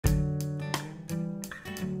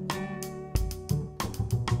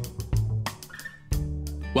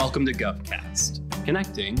Welcome to GovCast,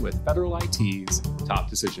 connecting with federal IT's top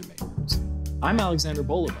decision makers. I'm Alexander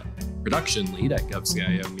Bolova, production lead at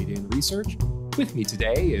GovCIO Media and Research. With me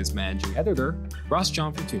today is managing editor Ross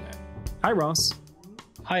John Fortuna. Hi, Ross.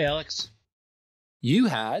 Hi, Alex. You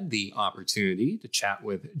had the opportunity to chat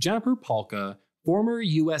with Jennifer Pahlka, former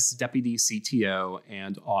U.S. Deputy CTO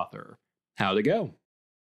and author. How'd it go?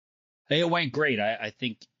 Hey, it went great. I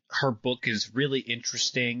think her book is really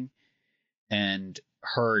interesting, and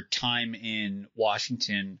her time in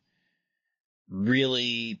Washington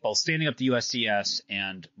really both standing up to USDS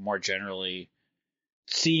and more generally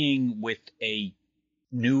seeing with a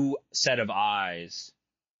new set of eyes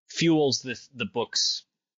fuels the book's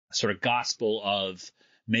sort of gospel of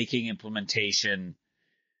making implementation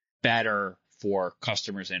better for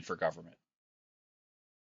customers and for government.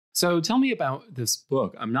 So tell me about this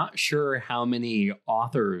book. I'm not sure how many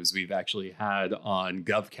authors we've actually had on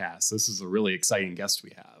GovCast. This is a really exciting guest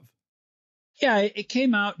we have. Yeah, it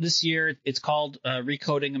came out this year. It's called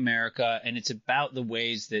Recoding America, and it's about the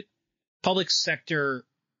ways that public sector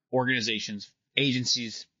organizations,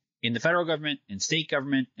 agencies in the federal government and state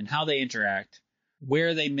government, and how they interact,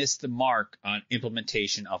 where they miss the mark on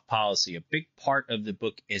implementation of policy. A big part of the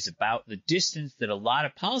book is about the distance that a lot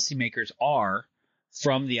of policymakers are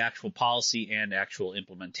from the actual policy and actual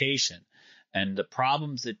implementation, and the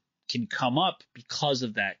problems that can come up because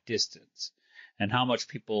of that distance, and how much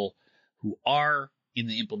people who are in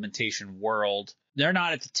the implementation world, they're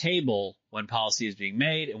not at the table when policy is being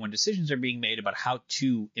made and when decisions are being made about how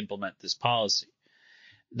to implement this policy.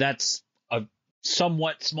 That's a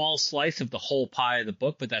somewhat small slice of the whole pie of the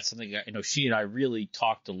book, but that's something that, she and I really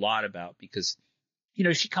talked a lot about because,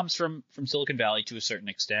 she comes from Silicon Valley to a certain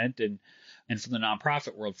extent, and from the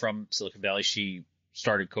nonprofit world from Silicon Valley. She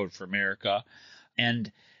started Code for America.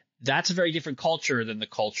 And that's a very different culture than the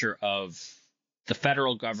culture of the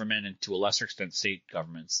federal government and to a lesser extent state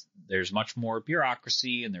governments. There's much more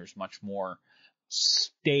bureaucracy and there's much more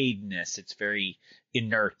staidness. It's very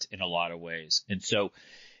inert in a lot of ways. And so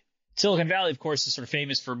Silicon Valley, of course, is sort of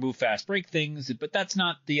famous for move fast, break things, but that's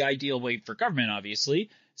not the ideal way for government, obviously.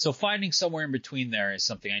 So finding somewhere in between there is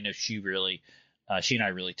something I know she and I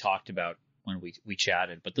really talked about when we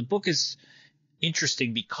chatted. But the book is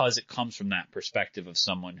interesting because it comes from that perspective of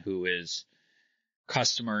someone who is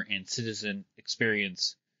customer and citizen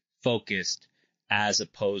experience focused as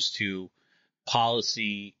opposed to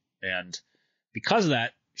policy. And because of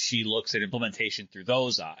that, she looks at implementation through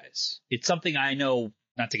those eyes. It's something I know,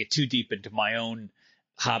 not to get too deep into my own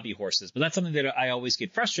hobby horses, but that's something that I always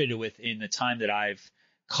get frustrated with in the time that I've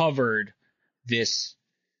covered this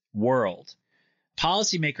world.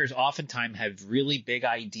 Policymakers oftentimes have really big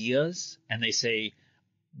ideas and they say,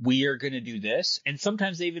 we are going to do this. And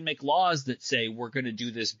sometimes they even make laws that say we're going to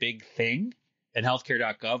do this big thing. And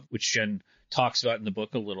healthcare.gov, which Jen talks about in the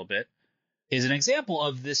book a little bit, is an example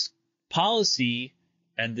of this policy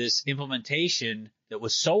and this implementation that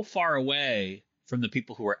was so far away from the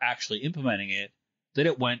people who were actually implementing it that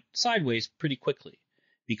it went sideways pretty quickly.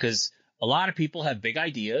 Because a lot of people have big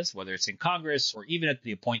ideas, whether it's in Congress or even at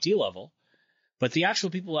the appointee level, but the actual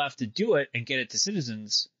people who have to do it and get it to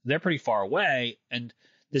citizens, they're pretty far away. And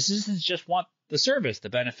the citizens just want the service, the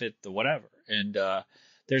benefit, the whatever. And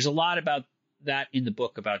there's a lot about that in the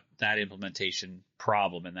book about that implementation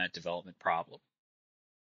problem and that development problem.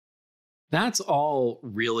 That's all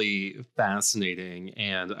really fascinating,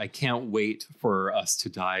 and I can't wait for us to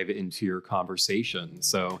dive into your conversation.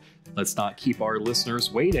 So let's not keep our listeners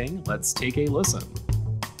waiting. Let's take a listen.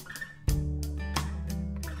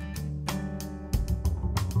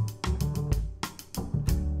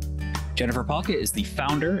 Jennifer Pahlka is the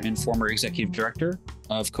founder and former executive director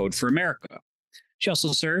of Code for America. She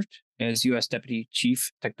also served as U.S. Deputy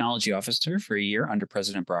Chief Technology Officer for a year under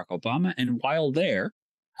President Barack Obama, and while there,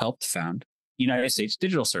 helped found United States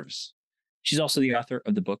Digital Service. She's also the author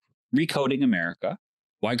of the book Recoding America,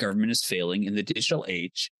 Why Government is Failing in the Digital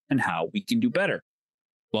Age and How We Can Do Better.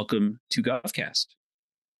 Welcome to GovCast.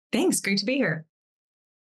 Thanks. Great to be here.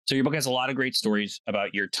 So your book has a lot of great stories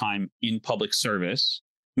about your time in public service,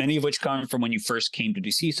 many of which come from when you first came to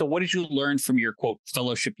DC. So what did you learn from your, quote,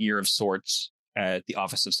 fellowship year of sorts at the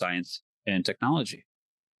Office of Science and Technology?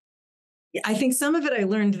 I think some of it I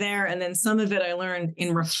learned there, and then some of it I learned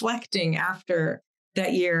in reflecting after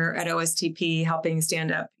that year at OSTP, helping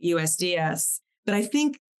stand up USDS. But I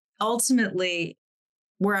think ultimately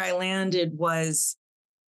where I landed was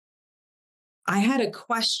I had a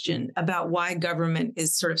question about why government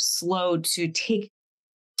is sort of slow to take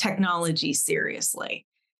technology seriously.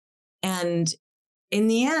 And in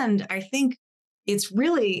the end, I think it's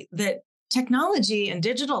really that technology and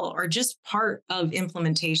digital are just part of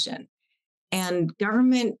implementation. And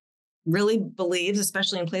government really believes,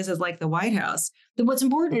 especially in places like the White House, that what's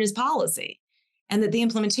important is policy and that the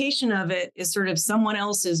implementation of it is sort of someone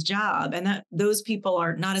else's job, and that those people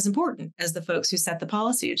are not as important as the folks who set the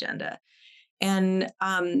policy agenda. And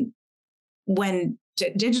when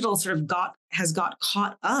digital sort of has got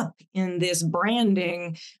caught up in this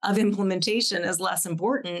branding of implementation as less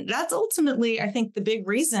important, that's ultimately, I think, the big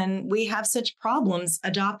reason we have such problems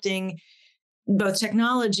adopting both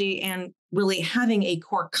technology and really having a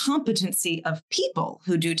core competency of people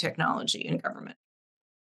who do technology in government.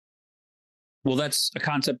 Well, that's a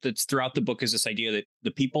concept that's throughout the book, is this idea that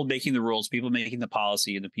the people making the rules, people making the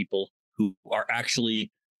policy, and the people who are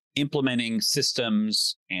actually implementing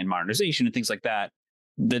systems and modernization and things like that,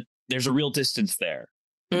 that there's a real distance there.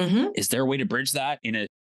 Mm-hmm. Is there a way to bridge that in a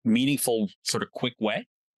meaningful, sort of quick way?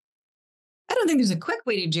 I don't think there's a quick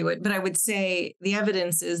way to do it, but I would say the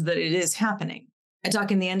evidence is that it is happening. I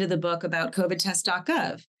talk in the end of the book about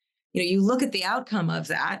covidtest.gov. You look at the outcome of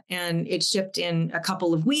that, and it shipped in a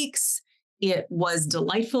couple of weeks. It was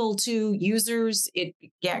delightful to users. It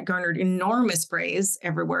garnered enormous praise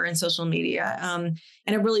everywhere in social media. And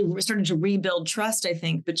it really started to rebuild trust, I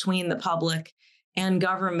think, between the public and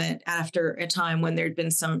government after a time when there'd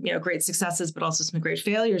been some great successes, but also some great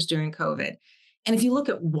failures during COVID. And if you look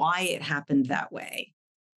at why it happened that way,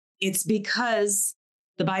 it's because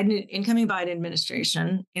the incoming Biden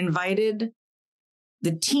administration invited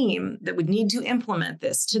the team that would need to implement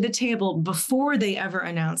this to the table before they ever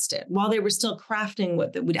announced it, while they were still crafting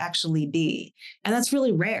what that would actually be. And that's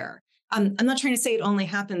really rare. I'm not trying to say it only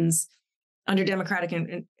happens under Democratic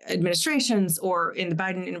administrations or in the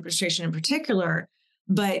Biden administration in particular,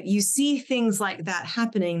 but you see things like that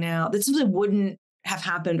happening now that simply wouldn't have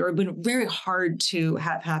happened, or been very hard to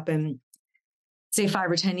have happen, say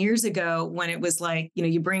 5 or 10 years ago, when it was like,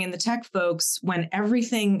 you bring in the tech folks when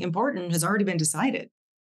everything important has already been decided.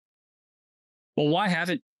 Well, why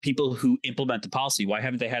haven't people who implement the policy, why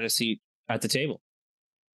haven't they had a seat at the table?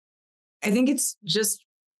 I think it's just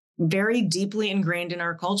very deeply ingrained in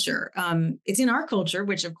our culture. It's in our culture,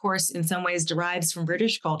 which of course in some ways derives from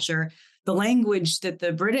British culture. The language that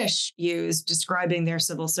the British use describing their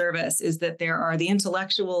civil service is that there are the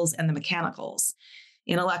intellectuals and the mechanicals.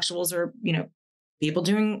 Intellectuals are, people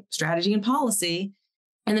doing strategy and policy,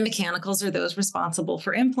 and the mechanicals are those responsible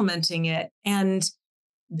for implementing it. And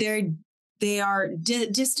they are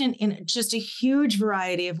distant in just a huge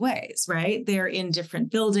variety of ways, right? They're in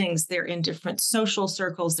different buildings, they're in different social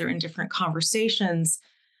circles, they're in different conversations.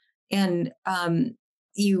 And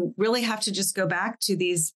you really have to just go back to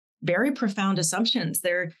these very profound assumptions.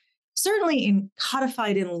 They're certainly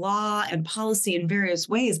codified in law and policy in various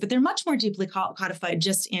ways, but they're much more deeply codified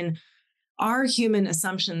just in our human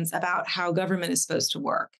assumptions about how government is supposed to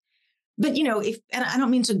work. But, and I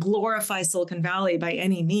don't mean to glorify Silicon Valley by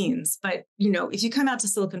any means, but, if you come out to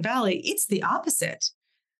Silicon Valley, it's the opposite.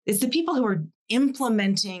 It's the people who are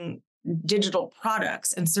implementing digital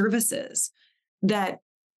products and services that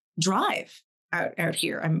drive out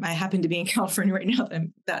here. I happen to be in California right now.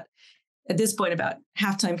 I'm at this point about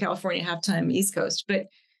half-time California, half-time East Coast. But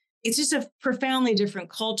it's just a profoundly different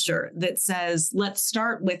culture that says, let's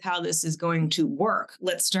start with how this is going to work.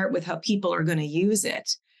 Let's start with how people are going to use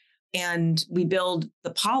it. And we build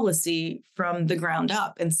the policy from the ground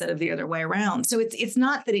up instead of the other way around. So it's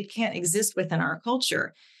not that it can't exist within our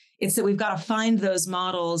culture. It's that we've got to find those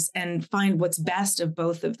models and find what's best of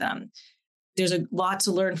both of them. There's a lot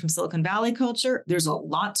to learn from Silicon Valley culture. There's a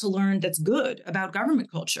lot to learn that's good about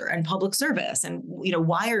government culture and public service. And,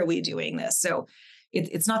 why are we doing this? So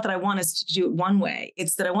it's not that I want us to do it one way.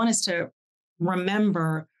 It's that I want us to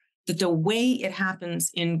remember that the way it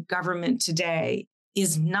happens in government today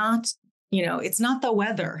is not, it's not the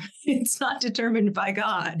weather. It's not determined by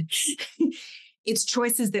God. It's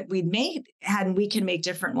choices that we'd made, and we can make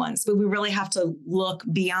different ones. But we really have to look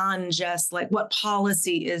beyond just like, what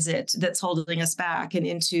policy is it that's holding us back, and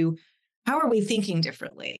into how are we thinking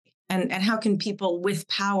differently? And how can people with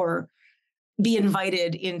power be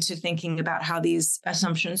invited into thinking about how these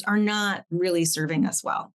assumptions are not really serving us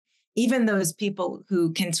well? Even those people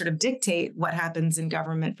who can sort of dictate what happens in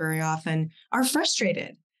government very often are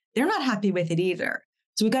frustrated. They're not happy with it either.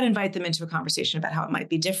 So we've got to invite them into a conversation about how it might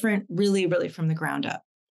be different, really, really from the ground up.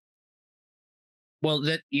 Well,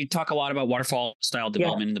 that you talk a lot about waterfall style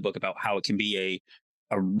development in the book, about how it can be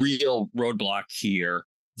a real roadblock here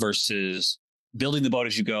versus building the boat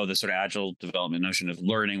as you go, the sort of agile development notion of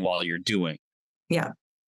learning while you're doing. Yeah.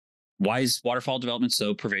 Why is waterfall development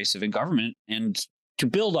so pervasive in government? And to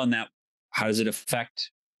build on that, how does it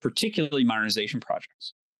affect particularly modernization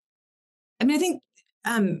projects? I mean, I think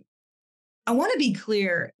I want to be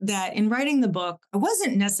clear that in writing the book, I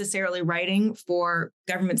wasn't necessarily writing for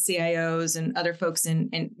government CIOs and other folks in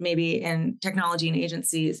maybe in technology and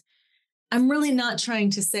agencies. I'm really not trying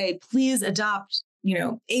to say, please adopt,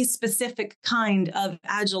 a specific kind of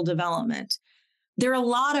agile development. There are a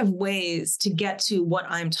lot of ways to get to what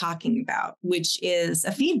I'm talking about, which is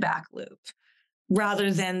a feedback loop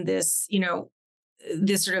rather than this,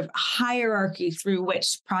 this sort of hierarchy through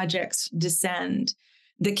which projects descend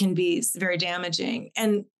that can be very damaging.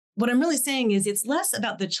 And what I'm really saying is it's less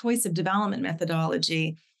about the choice of development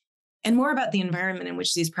methodology and more about the environment in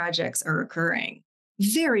which these projects are occurring.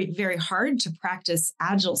 Very, very hard to practice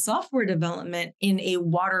agile software development in a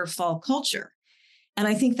waterfall culture. And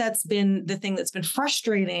I think that's been the thing that's been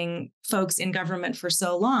frustrating folks in government for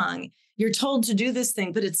so long. You're told to do this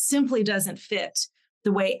thing, but it simply doesn't fit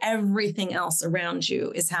the way everything else around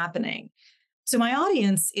you is happening. So my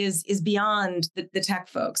audience is beyond the tech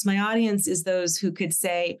folks. My audience is those who could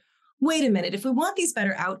say, wait a minute, if we want these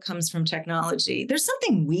better outcomes from technology, there's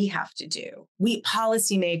something we have to do. We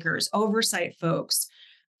policymakers, oversight folks,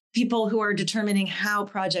 people who are determining how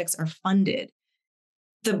projects are funded.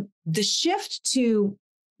 The shift to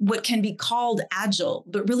what can be called agile,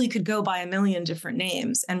 but really could go by a million different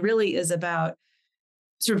names and really is about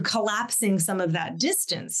sort of collapsing some of that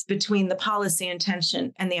distance between the policy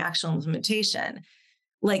intention and the actual implementation.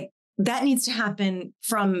 Like that needs to happen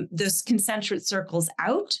from those concentric circles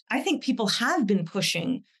out. I think people have been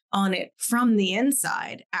pushing on it from the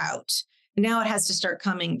inside out. Now it has to start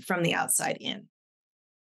coming from the outside in.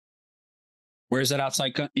 Where's that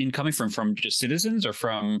outside in coming from? From just citizens or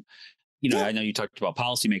from, Yeah. I know you talked about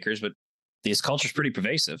policymakers, but this culture is pretty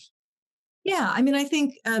pervasive. Yeah, I mean, I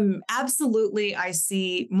think absolutely I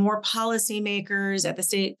see more policymakers at the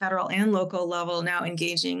state, federal, and local level now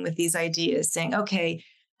engaging with these ideas, saying, okay,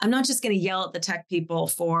 I'm not just going to yell at the tech people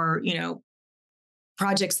for,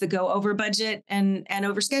 projects that go over budget and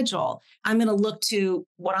over schedule. I'm going to look to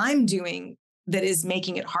what I'm doing that is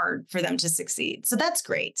making it hard for them to succeed. So that's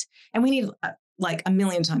great. And we need like a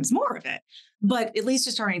million times more of it. But at least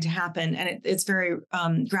it's starting to happen. And it's very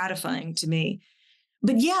gratifying to me.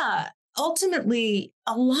 But yeah, ultimately,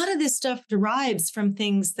 a lot of this stuff derives from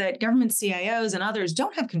things that government CIOs and others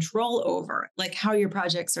don't have control over, like how your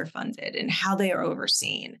projects are funded and how they are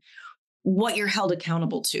overseen, what you're held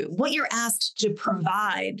accountable to, what you're asked to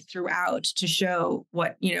provide throughout to show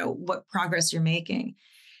what progress you're making.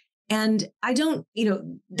 And I don't,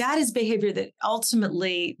 that is behavior that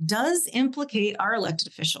ultimately does implicate our elected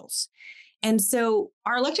officials. And so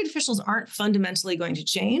our elected officials aren't fundamentally going to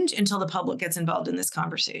change until the public gets involved in this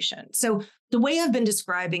conversation. So the way I've been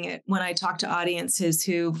describing it when I talk to audiences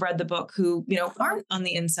who've read the book, who, aren't on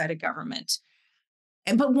the inside of government,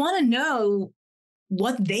 but want to know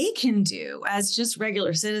what they can do as just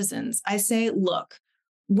regular citizens, I say, look,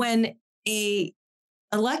 when a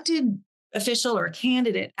elected official or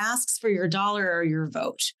candidate asks for your dollar or your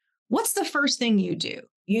vote, what's the first thing you do?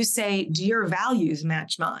 You say, do your values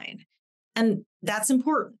match mine? And that's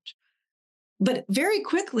important. But very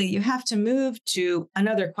quickly, you have to move to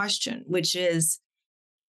another question, which is,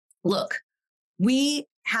 look, we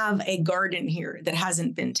have a garden here that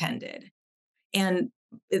hasn't been tended. And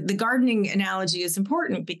the gardening analogy is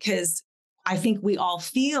important because I think we all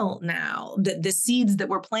feel now that the seeds that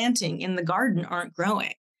we're planting in the garden aren't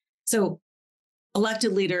growing. So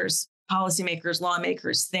elected leaders, policymakers,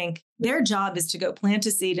 lawmakers think their job is to go plant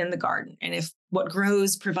a seed in the garden. And if what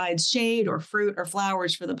grows provides shade or fruit or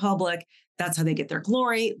flowers for the public, that's how they get their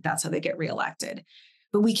glory. That's how they get reelected.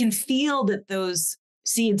 But we can feel that those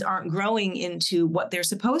seeds aren't growing into what they're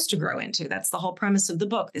supposed to grow into. That's the whole premise of the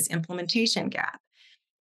book, this implementation gap.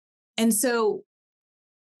 And so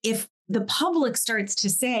if the public starts to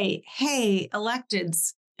say, hey,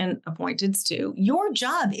 electeds and appointeds too, your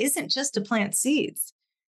job isn't just to plant seeds.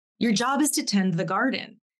 Your job is to tend the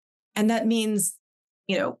garden. And that means,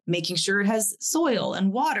 making sure it has soil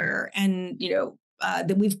and water and,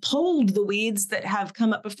 that we've pulled the weeds that have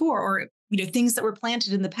come up before or, things that were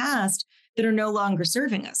planted in the past that are no longer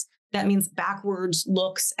serving us. That means backwards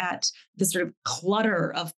looks at the sort of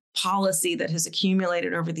clutter of policy that has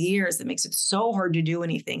accumulated over the years that makes it so hard to do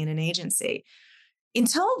anything in an agency.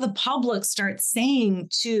 Until the public starts saying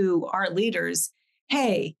to our leaders,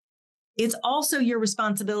 hey, it's also your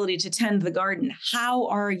responsibility to tend the garden. How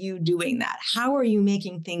are you doing that? How are you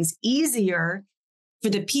making things easier for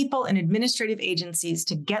the people and administrative agencies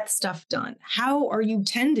to get stuff done? How are you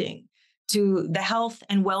tending to the health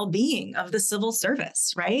and well-being of the civil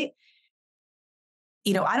service, right?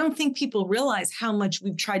 I don't think people realize how much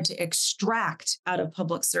we've tried to extract out of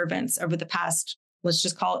public servants over the past let's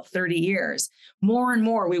just call it 30 years. More and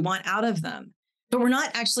more we want out of them, but we're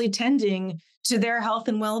not actually tending to their health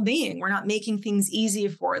and well-being. We're not making things easy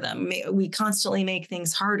for them. We constantly make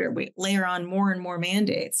things harder. We layer on more and more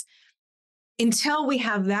mandates. Until we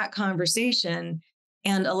have that conversation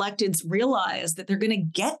and electeds realize that they're going to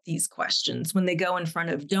get these questions when they go in front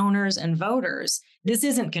of donors and voters, this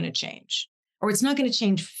isn't going to change, or it's not going to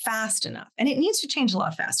change fast enough. And it needs to change a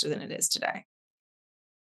lot faster than it is today.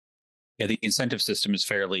 Yeah, the incentive system is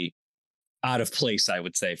fairly out of place, I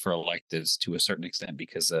would say, for electeds to a certain extent,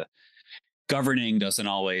 because governing doesn't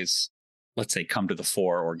always, let's say, come to the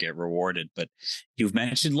fore or get rewarded. But you've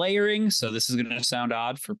mentioned layering, so this is going to sound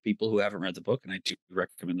odd for people who haven't read the book, and I do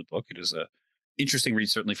recommend the book. It is a interesting read,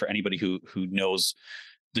 certainly for anybody who knows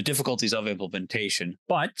the difficulties of implementation.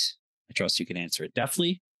 But I trust you can answer it.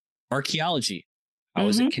 Definitely, archaeology. How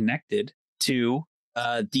is it connected to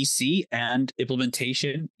DC and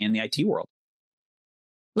implementation in the IT world?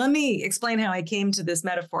 Let me explain how I came to this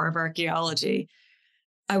metaphor of archaeology.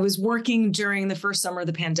 I was working during the first summer of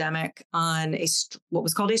the pandemic on what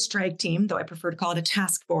was called a strike team, though I prefer to call it a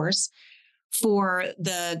task force, for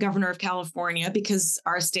the governor of California, because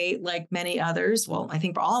our state, like many others, well, I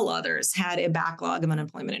think all others, had a backlog of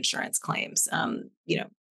unemployment insurance claims.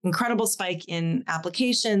 Incredible spike in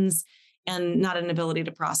applications and not an ability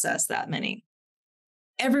to process that many.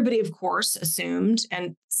 Everybody, of course, assumed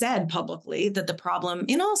and said publicly that the problem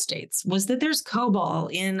in all states was that there's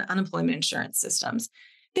COBOL in unemployment insurance systems.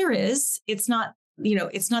 There is. It's not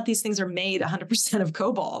these things are made 100% of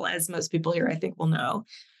COBOL, as most people here, I think, will know.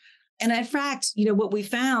 And in fact, what we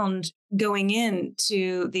found going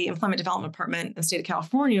into the Employment Development Department in the state of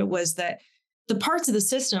California was that the parts of the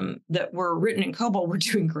system that were written in COBOL were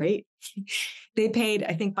doing great. They paid,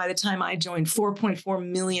 I think by the time I joined, 4.4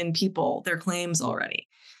 million people their claims already.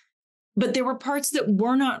 But there were parts that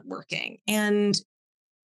were not working. And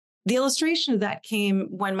the illustration of that came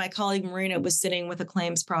when my colleague Marina was sitting with a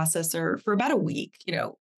claims processor for about a week,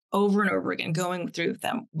 over and over again, going through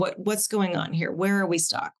them. What's going on here? Where are we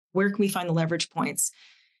stuck? Where can we find the leverage points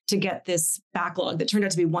to get this backlog that turned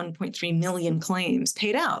out to be 1.3 million claims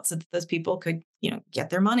paid out so that those people could, get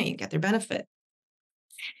their money, get their benefit?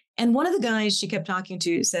 And one of the guys she kept talking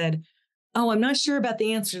to said, "Oh, I'm not sure about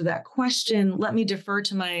the answer to that question. Let me defer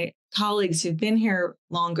to my colleagues who've been here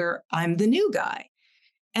longer. I'm the new guy."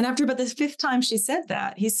 And after about the fifth time she said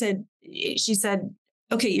that, she said,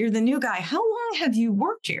 "Okay, you're the new guy. How long have you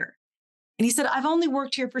worked here?" And he said, "I've only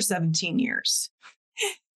worked here for 17 years.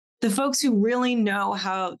 The folks who really know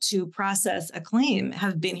how to process a claim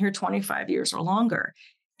have been here 25 years or longer."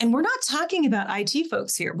 And we're not talking about IT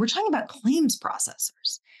folks here. We're talking about claims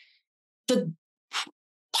processors. The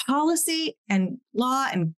policy and law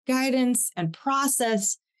and guidance and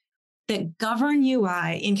process that govern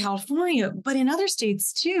UI in California, but in other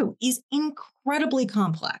states too, is incredibly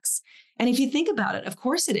complex. And if you think about it, of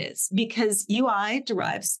course it is, because UI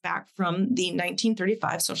derives back from the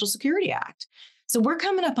 1935 Social Security Act. So we're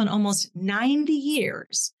coming up on almost 90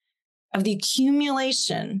 years of the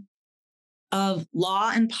accumulation of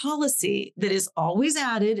law and policy that is always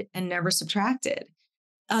added and never subtracted.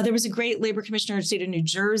 There was a great labor commissioner in the state of New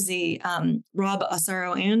Jersey, Rob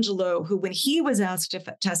Asaro-Angelo, who, when he was asked to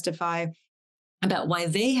testify about why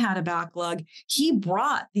they had a backlog, he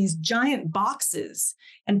brought these giant boxes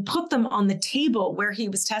and put them on the table where he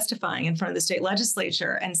was testifying in front of the state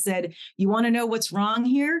legislature and said, "You want to know what's wrong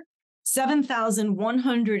here?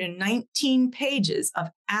 7,119 pages of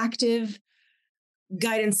active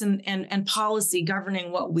guidance and policy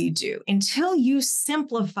governing what we do. Until you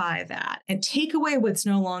simplify that and take away what's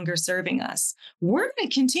no longer serving us, we're going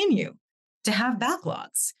to continue to have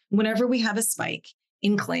backlogs whenever we have a spike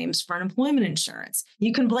in claims for unemployment insurance.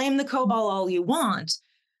 You can blame the COBOL all you want,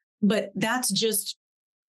 but that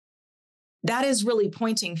is really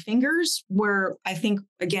pointing fingers where I think,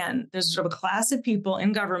 again, there's sort of a class of people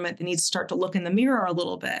in government that needs to start to look in the mirror a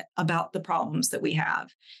little bit about the problems that we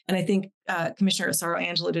have. And I think Commissioner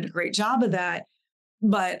Asaro-Angelo did a great job of that.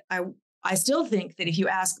 But I still think that if you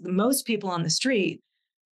ask most people on the street,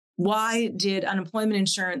 why did unemployment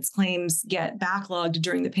insurance claims get backlogged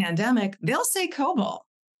during the pandemic, they'll say COBOL.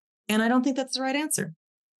 And I don't think that's the right answer.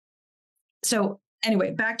 So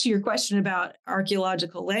anyway, back to your question about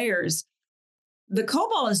archaeological layers. The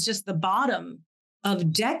COBOL is just the bottom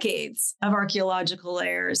of decades of archaeological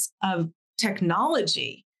layers of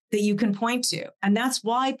technology that you can point to. And that's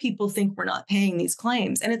why people think we're not paying these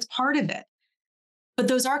claims. And it's part of it. But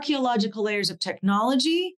those archaeological layers of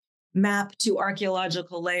technology map to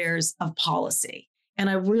archaeological layers of policy. And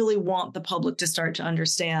I really want the public to start to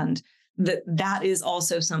understand that is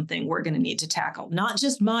also something we're going to need to tackle. Not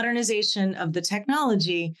just modernization of the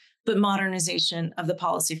technology, but modernization of the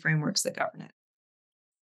policy frameworks that govern it.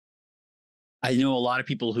 I know a lot of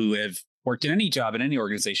people who have worked in any job in any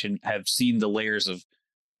organization have seen the layers of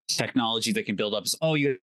technology that can build up. Oh,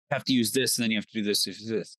 you have to use this, and then you have to do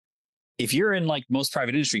this. If you're in like most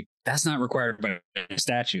private industry, that's not required by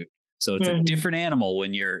statute. So it's a different animal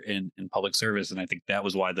when you're in public service. And I think that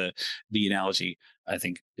was why the analogy, I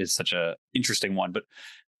think, is such a interesting one. But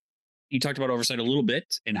you talked about oversight a little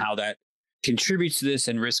bit and how that contributes to this,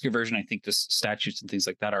 and risk aversion. I think the statutes and things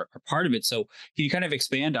like that are part of it. So can you kind of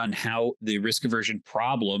expand on how the risk aversion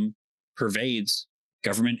problem pervades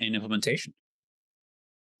government and implementation?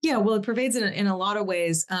 Yeah, well, it pervades it in a lot of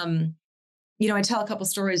ways. I tell a couple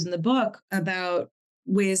stories in the book about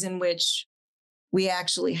ways in which we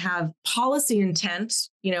actually have policy intent,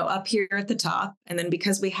 up here at the top. And then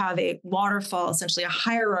because we have a waterfall, essentially a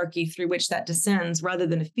hierarchy through which that descends rather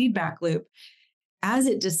than a feedback loop, as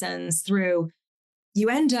it descends through, you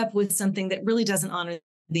end up with something that really doesn't honor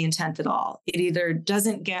the intent at all. It either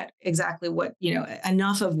doesn't get exactly what,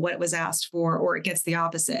 enough of what it was asked for, or it gets the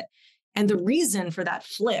opposite. And the reason for that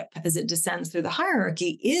flip as it descends through the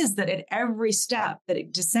hierarchy is that at every step that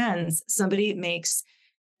it descends, somebody makes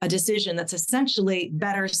a decision that's essentially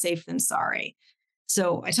better safe than sorry.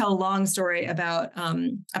 So I tell a long story about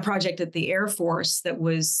a project at the Air Force that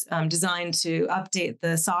was designed to update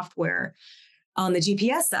the software on the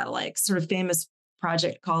GPS satellite, sort of famous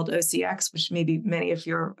project called OCX, which maybe many of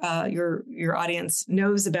your audience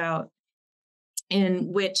knows about,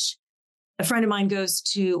 in which a friend of mine goes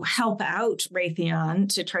to help out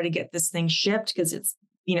Raytheon to try to get this thing shipped because it's,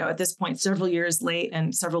 at this point, several years late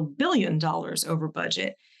and several $1 billion over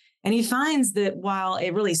budget. And he finds that while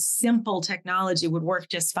a really simple technology would work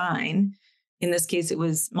just fine, in this case, it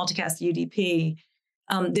was multicast UDP,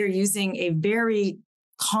 they're using a very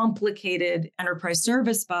complicated enterprise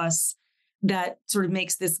service bus that sort of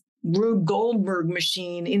makes this Rube Goldberg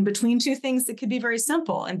machine in between two things that could be very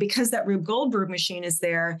simple. And because that Rube Goldberg machine is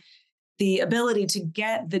there, the ability to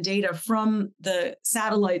get the data from the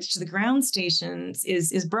satellites to the ground stations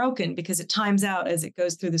is broken because it times out as it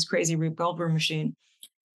goes through this crazy Rube Goldberg machine.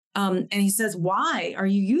 And he says, why are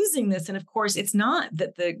you using this? And of course, it's not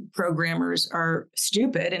that the programmers are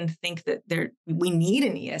stupid and think that we need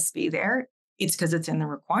an ESB there. It's because it's in the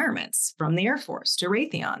requirements from the Air Force to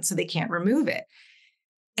Raytheon, so they can't remove it.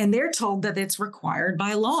 And they're told that it's required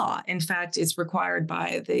by law. In fact, it's required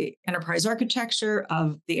by the enterprise architecture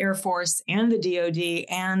of the Air Force and the DoD,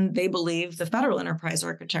 and they believe the federal enterprise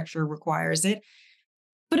architecture requires it.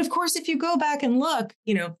 But of course, if you go back and look,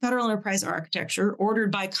 federal enterprise architecture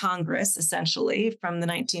ordered by Congress, essentially from the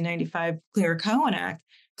 1995 Clear-Cohen Act,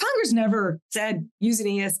 Congress never said use an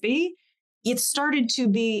ESB. It started to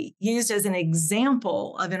be used as an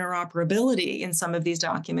example of interoperability in some of these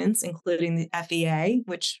documents, including the FEA,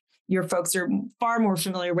 which your folks are far more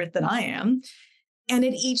familiar with than I am. And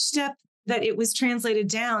at each step that it was translated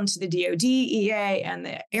down to the DoD EA and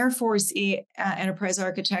the Air Force enterprise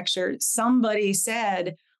architecture, somebody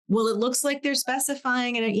said, well, it looks like they're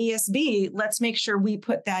specifying in an ESB. Let's make sure we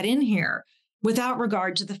put that in here, without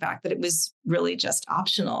regard to the fact that it was really just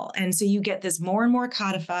optional. And so you get this more and more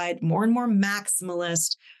codified, more and more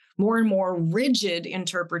maximalist, more and more rigid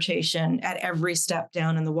interpretation at every step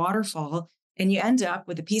down in the waterfall. And you end up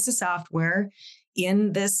with a piece of software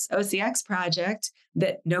in this OCX project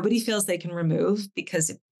that nobody feels they can remove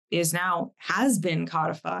because it has been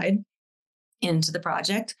codified into the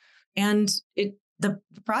project. And the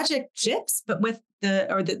project ships, but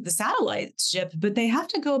the satellites ship, but they have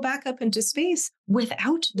to go back up into space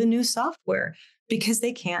without the new software because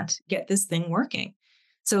they can't get this thing working.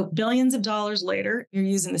 So billions of dollars later, you're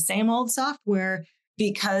using the same old software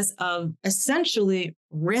because of essentially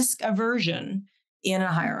risk aversion in a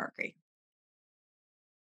hierarchy.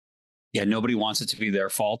 Yeah, nobody wants it to be their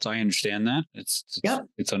fault. I understand that.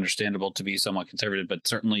 It's understandable to be somewhat conservative, but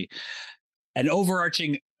certainly an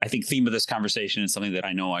overarching, I think, theme of this conversation is something that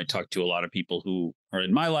I know I talk to a lot of people who are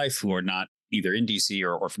in my life who are not either in DC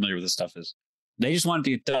or familiar with this stuff. Is they just want it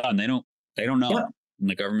to get done. They don't know. Yep. And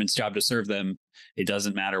the government's job to serve them. It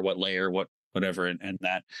doesn't matter what layer, whatever, and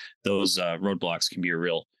that those roadblocks can be a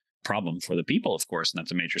real problem for the people, of course, and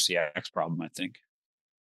that's a major CX problem, I think.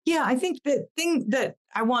 Yeah, I think the thing that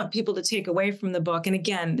I want people to take away from the book, and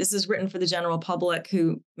again, this is written for the general public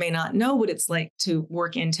who may not know what it's like to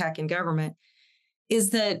work in tech and government, is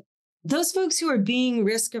that those folks who are being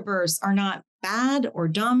risk averse are not bad or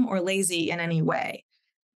dumb or lazy in any way.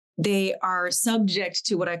 They are subject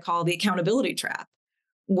to what I call the accountability trap,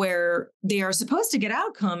 where they are supposed to get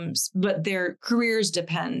outcomes, but their careers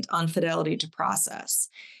depend on fidelity to process.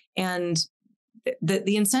 And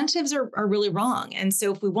the incentives are really wrong. And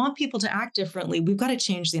so if we want people to act differently, we've got to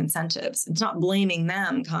change the incentives. It's not blaming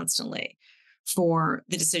them constantly for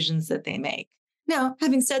the decisions that they make. Now,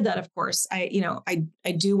 having said that, of course, I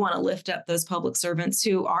do want to lift up those public servants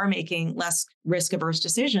who are making less risk-averse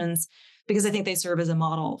decisions, because I think they serve as a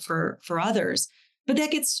model for others. But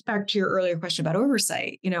that gets back to your earlier question about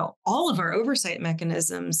oversight. All of our oversight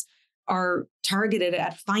mechanisms are targeted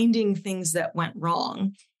at finding things that went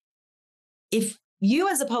wrong. If you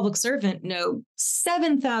as a public servant know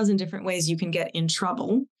 7,000 different ways you can get in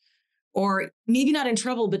trouble, or maybe not in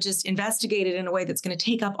trouble, but just investigated in a way that's going to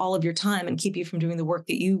take up all of your time and keep you from doing the work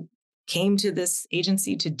that you came to this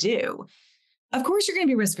agency to do, of course, you're going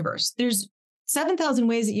to be risk averse. There's 7,000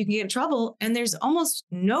 ways that you can get in trouble, and there's almost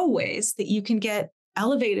no ways that you can get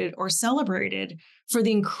elevated or celebrated for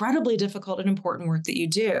the incredibly difficult and important work that you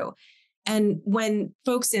do. And when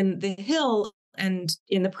folks in the Hill and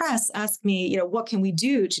in the press ask me, what can we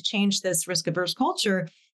do to change this risk-averse culture?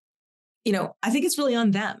 I think it's really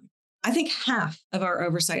on them. I think half of our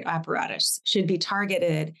oversight apparatus should be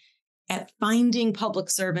targeted at finding public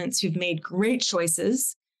servants who've made great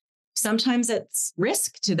choices, sometimes at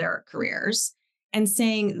risk to their careers, and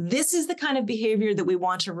saying, this is the kind of behavior that we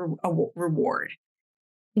want to reward.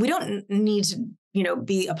 We don't need to,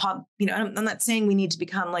 be I'm not saying we need to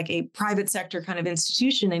become like a private sector kind of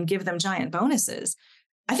institution and give them giant bonuses.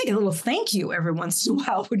 I think a little thank you every once in a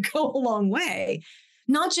while would go a long way,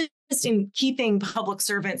 not just in keeping public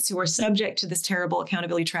servants who are subject to this terrible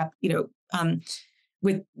accountability trap,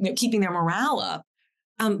 with keeping their morale up,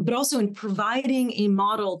 but also in providing a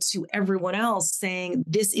model to everyone else, saying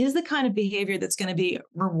this is the kind of behavior that's going to be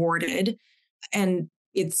rewarded, and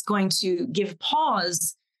it's going to give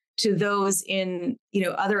pause to those in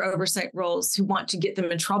other oversight roles who want to get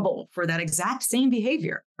them in trouble for that exact same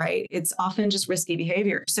behavior. Right? It's often just risky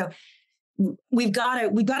behavior. So we've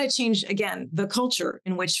got to change, again, the culture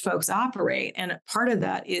in which folks operate. And part of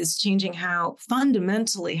that is changing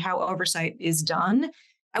fundamentally how oversight is done.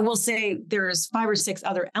 I will say there's 5 or 6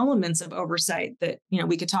 other elements of oversight that,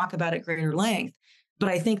 we could talk about at greater length. But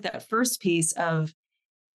I think that first piece of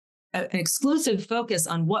an exclusive focus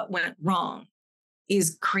on what went wrong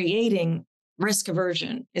is creating risk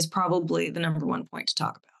aversion is probably the number one point to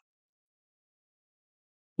talk about.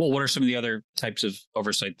 Well, what are some of the other types of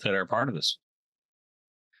oversight that are part of this?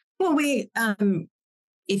 Well,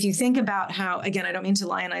 if you think about how, again, I don't mean to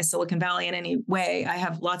lionize Silicon Valley in any way. I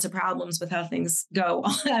have lots of problems with how things go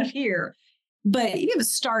out here. But if you have a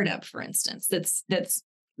startup, for instance, that's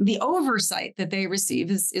the oversight that they receive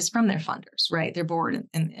is from their funders, right? Their board,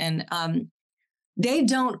 and they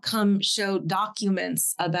don't come show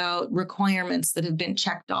documents about requirements that have been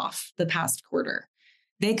checked off the past quarter.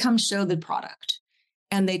 They come show the product.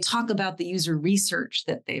 And they talk about the user research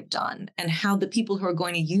that they've done and how the people who are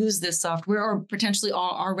going to use this software or potentially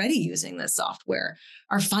are already using this software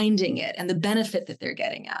are finding it and the benefit that they're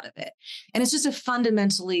getting out of it. And it's just a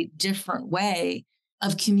fundamentally different way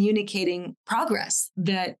of communicating progress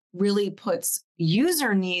that really puts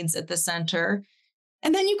user needs at the center.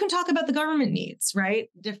 And then you can talk about the government needs, right?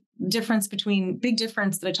 Big difference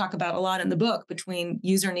that I talk about a lot in the book between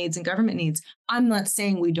user needs and government needs. I'm not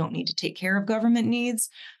saying we don't need to take care of government needs.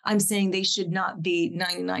 I'm saying they should not be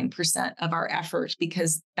 99% of our effort,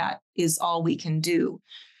 because that is all we can do.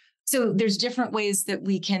 So there's different ways that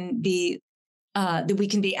we can be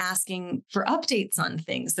asking for updates on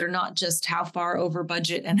things that are not just how far over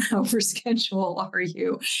budget and over schedule are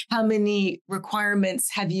you, how many requirements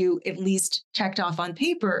have you at least checked off on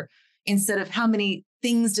paper, instead of how many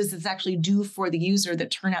things does this actually do for the user that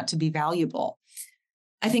turn out to be valuable.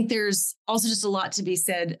 I think there's also just a lot to be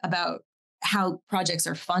said about how projects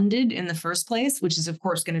are funded in the first place, which is, of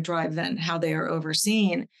course, going to drive then how they are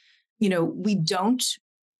overseen. We don't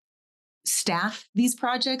staff these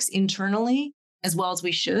projects internally as well as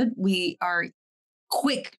we should. We are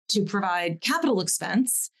quick to provide capital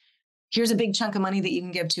expense. Here's a big chunk of money that you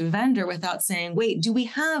can give to a vendor without saying, wait, do we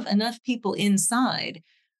have enough people inside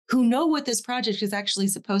who know what this project is actually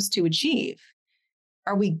supposed to achieve?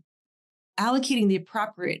 Are we allocating the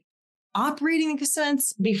appropriate operating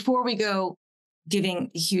expense before we go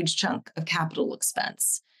giving a huge chunk of capital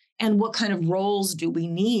expense? And what kind of roles do we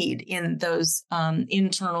need in those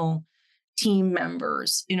internal team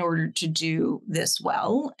members in order to do this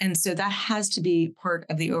well? And so that has to be part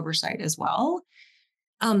of the oversight as well.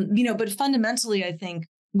 But fundamentally, I think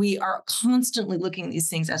we are constantly looking at these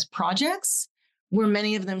things as projects, where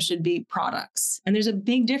many of them should be products. And there's a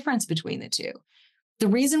big difference between the two. The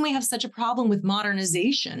reason we have such a problem with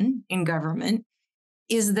modernization in government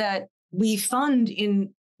is that we fund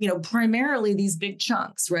in, primarily these big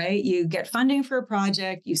chunks, right? You get funding for a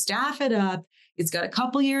project, you staff it up, it's got a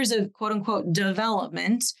couple years of quote unquote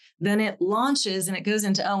development, then it launches and it goes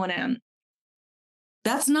into O&M.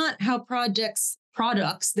 That's not how products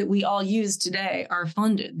that we all use today are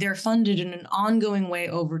funded. They're funded in an ongoing way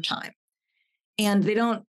over time. And they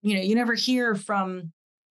don't, you never hear from,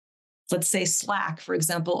 let's say Slack, for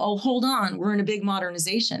example, oh, hold on, we're in a big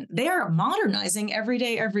modernization. They are modernizing every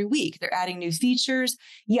day, every week. They're adding new features.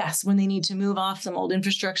 Yes, when they need to move off some old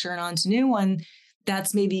infrastructure and onto new one,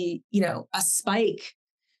 that's maybe, a spike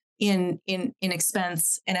in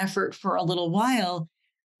expense and effort for a little while,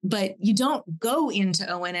 but you don't go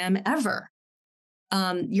into O&M ever.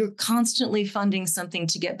 You're constantly funding something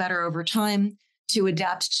to get better over time, to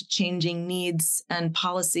adapt to changing needs and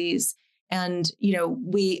policies. And,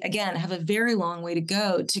 we, again, have a very long way to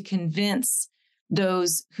go to convince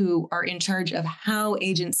those who are in charge of how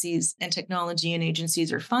agencies and technology and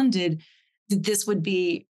agencies are funded that this would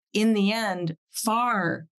be, in the end,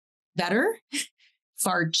 far better,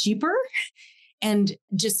 far cheaper, and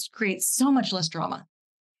just creates so much less drama.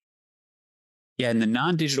 Yeah, in the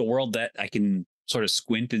non-digital world, that I can sort of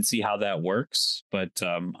squint and see how that works. But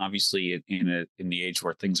obviously, in the age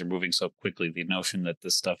where things are moving so quickly, the notion that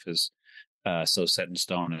this stuff is so set in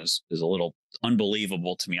stone is a little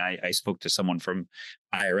unbelievable to me. I spoke to someone from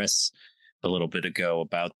IRS a little bit ago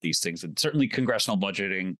about these things, and certainly congressional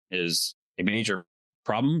budgeting is a major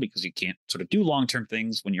problem because you can't sort of do long-term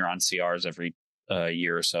things when you're on CRs every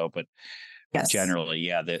year or so. But yes, generally,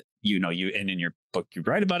 yeah, that you and in your book you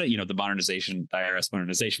write about it. The IRS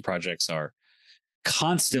modernization projects are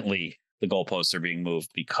constantly, the goalposts are being moved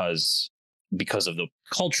because of the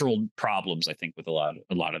cultural problems, I think, with a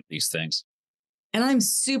lot of these things. And I'm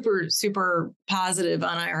super, super positive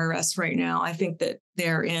on IRS right now. I think that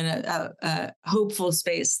they're in a hopeful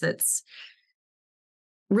space that's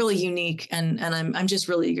really unique, and I'm just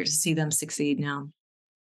really eager to see them succeed now.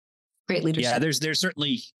 Great leadership. Yeah, there's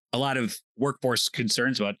certainly a lot of workforce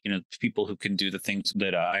concerns about people who can do the things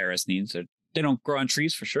that IRS needs. They don't grow on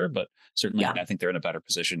trees for sure, but certainly I think they're in a better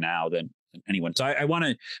position now than anyone. So I want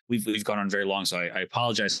to. We've gone on very long, so I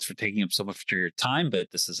apologize for taking up so much of your time,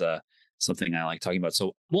 but this is something I like talking about.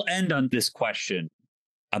 So we'll end on this question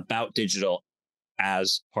about digital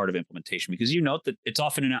as part of implementation, because you note that it's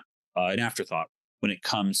often an afterthought when it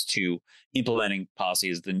comes to implementing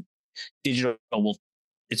policies. Then digital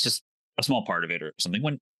it's just a small part of it or something.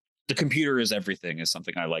 When the computer is everything is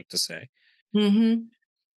something I like to say. Mm-hmm.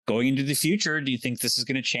 Going into the future, do you think this is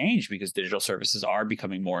going to change because digital services are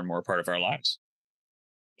becoming more and more part of our lives?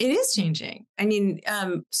 It is changing. I mean,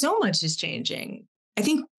 so much is changing. I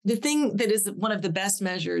think the thing that is one of the best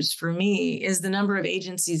measures for me is the number of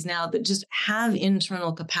agencies now that just have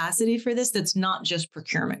internal capacity for this. That's not just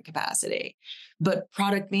procurement capacity, but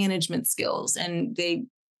product management skills. And they,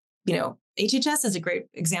 HHS is a great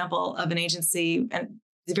example of an agency and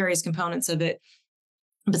the various components of it,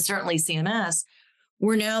 but certainly CMS,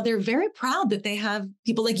 where now they're very proud that they have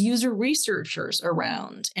people like user researchers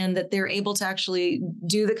around and that they're able to actually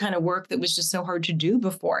do the kind of work that was just so hard to do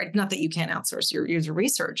before. Not that you can't outsource your user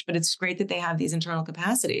research, but it's great that they have these internal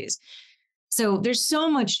capacities. So there's so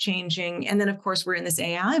much changing. And then, of course, we're in this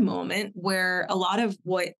AI moment where a lot of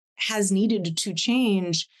what has needed to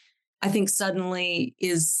change, I think suddenly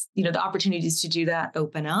is, the opportunities to do that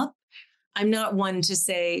open up. I'm not one to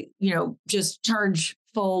say, just charge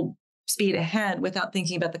full speed ahead without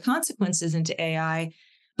thinking about the consequences into AI.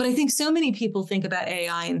 But I think so many people think about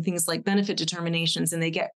AI and things like benefit determinations, and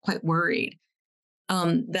they get quite worried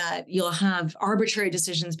that you'll have arbitrary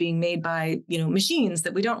decisions being made by, machines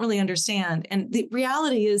that we don't really understand. And the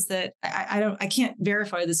reality is that I can't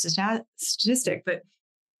verify the statistic, but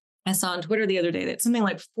I saw on Twitter the other day that something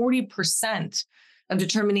like 40% of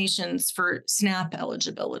determinations for SNAP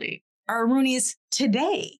eligibility are erroneous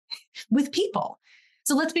today with people.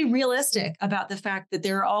 So let's be realistic about the fact that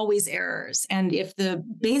there are always errors. And if the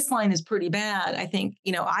baseline is pretty bad, I think,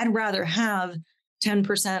 I'd rather have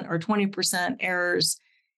 10% or 20% errors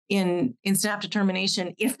in SNAP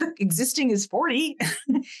determination if the existing is 40.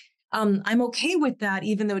 I'm okay with that,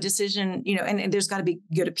 even though a decision, and there's got to be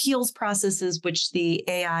good appeals processes, which the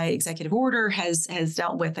AI executive order has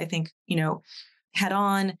dealt with, I think, head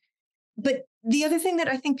on. But the other thing that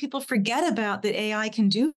I think people forget about that AI can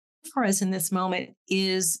do for us in this moment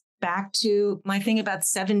is back to my thing about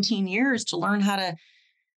 17 years to learn how to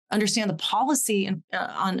understand the policy and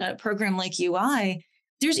on a program like UI.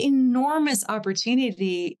 There's enormous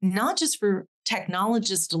opportunity, not just for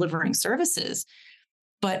technologists delivering services,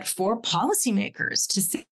 but for policymakers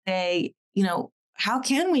to say, how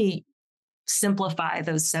can we simplify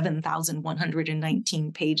those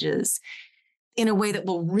 7,119 pages in a way that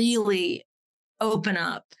will really open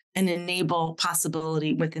up and enable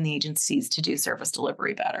possibility within the agencies to do service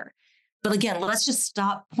delivery better. But again, let's just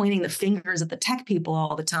stop pointing the fingers at the tech people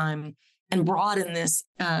all the time and broaden this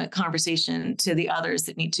conversation to the others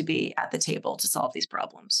that need to be at the table to solve these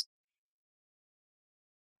problems.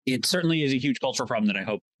 It certainly is a huge cultural problem that I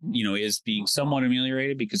hope, is being somewhat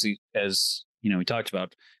ameliorated because as, we talked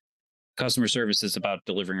about, customer service is about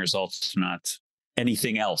delivering results, not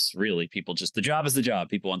anything else, really. People just, the job is the job.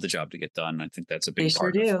 People want the job to get done. I think that's a big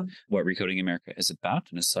part of what Recoding America is about.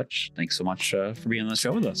 And as such, thanks so much for being on the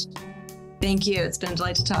show with us. Thank you. It's been a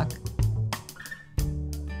delight to talk.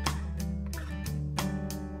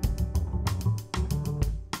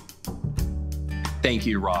 Thank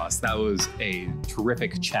you, Ross. That was a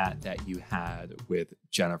terrific chat that you had with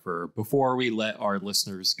Jennifer. Before we let our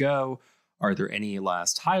listeners go, are there any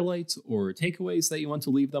last highlights or takeaways that you want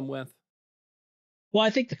to leave them with? Well, I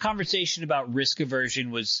think the conversation about risk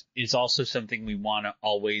aversion is also something we want to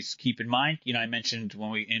always keep in mind. I mentioned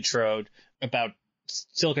when we introed about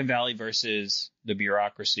Silicon Valley versus the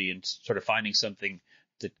bureaucracy and sort of finding something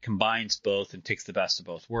that combines both and takes the best of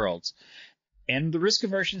both worlds. And the risk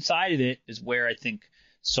aversion side of it is where I think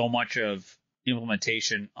so much of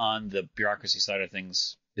implementation on the bureaucracy side of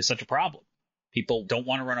things is such a problem. People don't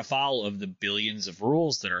want to run afoul of the billions of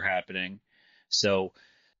rules that are happening. So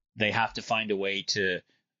they have to find a way to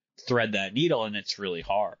thread that needle, and it's really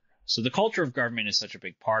hard. So the culture of government is such a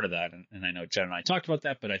big part of that. And I know Jen and I talked about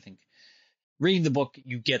that, but I think reading the book,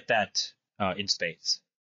 you get that in spades.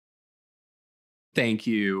 Thank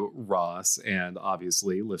you, Ross. And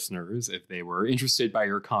obviously, listeners, if they were interested by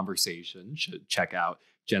your conversation, should check out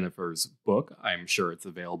Jennifer's book. I'm sure it's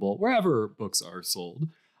available wherever books are sold.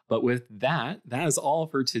 But with that is all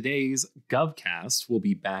for today's GovCast. We'll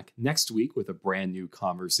be back next week with a brand new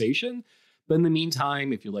conversation. But in the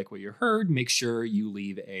meantime, if you like what you heard, make sure you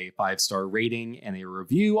leave a 5-star rating and a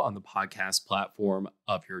review on the podcast platform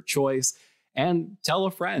of your choice. And tell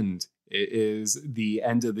a friend. It is the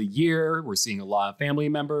end of the year. We're seeing a lot of family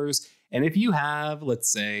members. And if you have,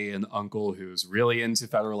 let's say, an uncle who's really into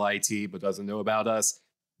federal IT but doesn't know about us,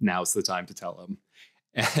 now's the time to tell him.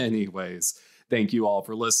 Anyways, thank you all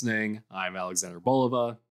for listening. I'm Alexander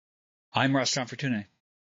Bolova. I'm Ross John Fortune.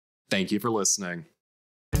 Thank you for listening.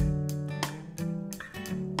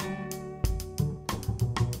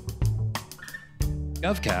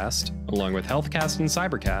 GovCast, along with HealthCast and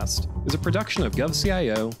CyberCast, is a production of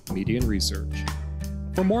GovCIO Media and Research.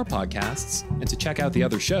 For more podcasts and to check out the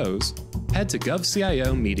other shows, head to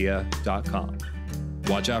govciomedia.com.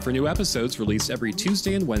 Watch out for new episodes released every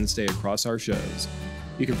Tuesday and Wednesday across our shows.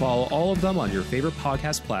 You can follow all of them on your favorite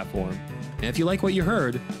podcast platform. And if you like what you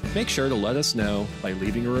heard, make sure to let us know by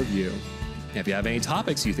leaving a review. And if you have any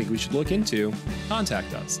topics you think we should look into,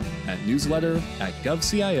 contact us at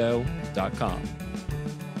newsletter@govcio.com.